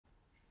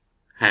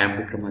Hi, I'm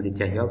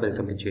Vikramaditya here.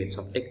 Welcome to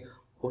Softech.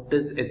 What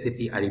is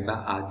SAP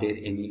Ariba? Are there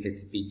any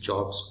SAP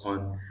jobs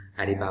on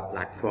Ariba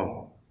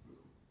platform?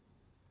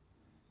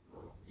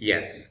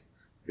 Yes,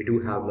 we do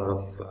have a lot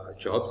of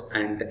jobs,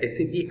 and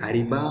SAP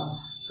Ariba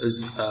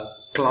is a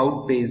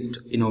cloud-based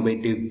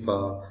innovative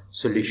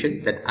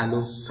solution that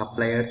allows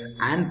suppliers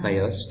and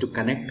buyers to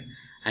connect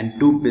and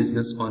do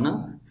business on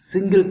a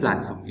single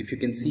platform. If you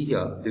can see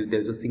here,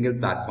 there's a single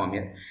platform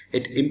here.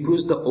 It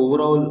improves the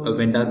overall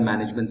vendor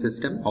management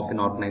system of an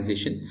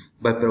organization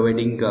by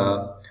providing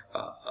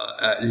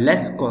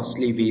less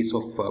costly ways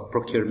of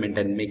procurement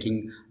and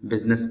making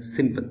business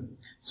simple.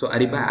 So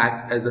Ariba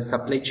acts as a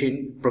supply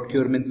chain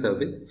procurement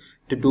service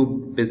to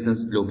do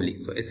business globally.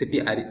 So SAP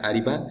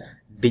Ariba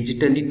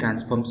digitally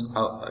transforms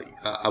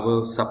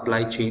our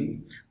supply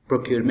chain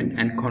procurement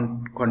and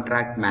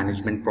contract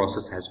management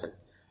process as well.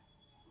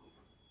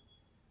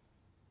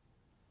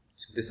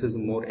 So this is a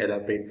more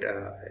elaborate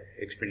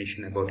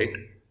explanation about it,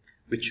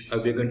 which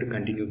we're going to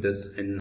continue this in